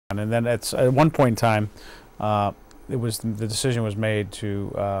And then at one point in time, the decision was made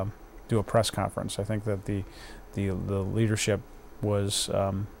to do a press conference. I think that the leadership was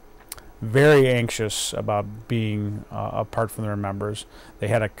very anxious about being apart from their members. They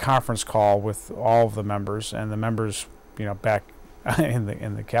had a conference call with all of the members, and the members, back in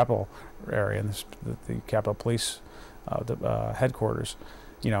the Capitol area, in the Capitol Police headquarters,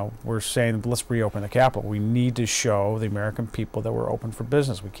 we're saying, let's reopen the Capitol. We need to show the American people that we're open for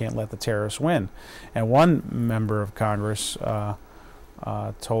business. We can't let the terrorists win. And one member of Congress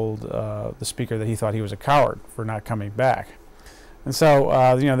told the Speaker that he thought he was a coward for not coming back. And so,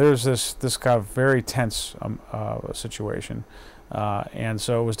 there's this kind of very tense situation. And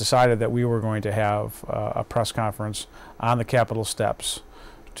so it was decided that we were going to have a press conference on the Capitol steps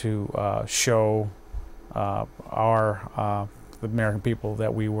to show the American people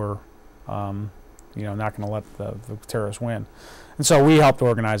that we were, not going to let the terrorists win. And so we helped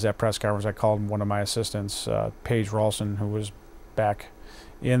organize that press conference. I called one of my assistants, Paige Ralston, who was back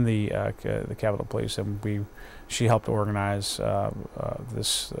in the Capitol Police, and she helped organize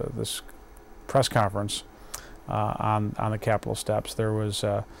this press conference on the Capitol steps. There was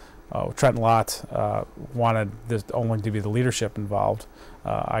Trent Lott wanted this only to be the leadership involved.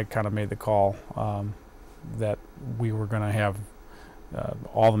 I kind of made the call that we were going to have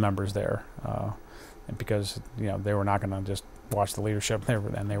all the members there, because they were not going to just watch the leadership.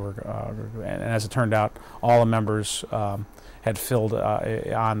 And as it turned out, all the members had filled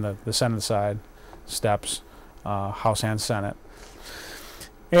on the Senate side steps, House and Senate,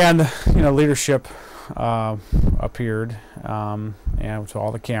 and leadership appeared, and to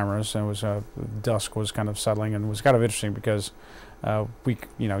all the cameras. And it was dusk was kind of settling, and it was kind of interesting because you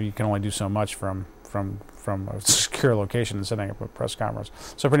can only do so much from a secure location and setting up a press conference.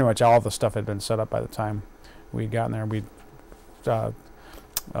 So pretty much all the stuff had been set up by the time we'd gotten there. We'd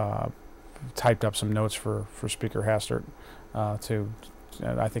typed up some notes for Speaker Hastert.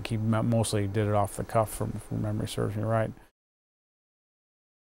 I think he mostly did it off the cuff, from memory serves me right.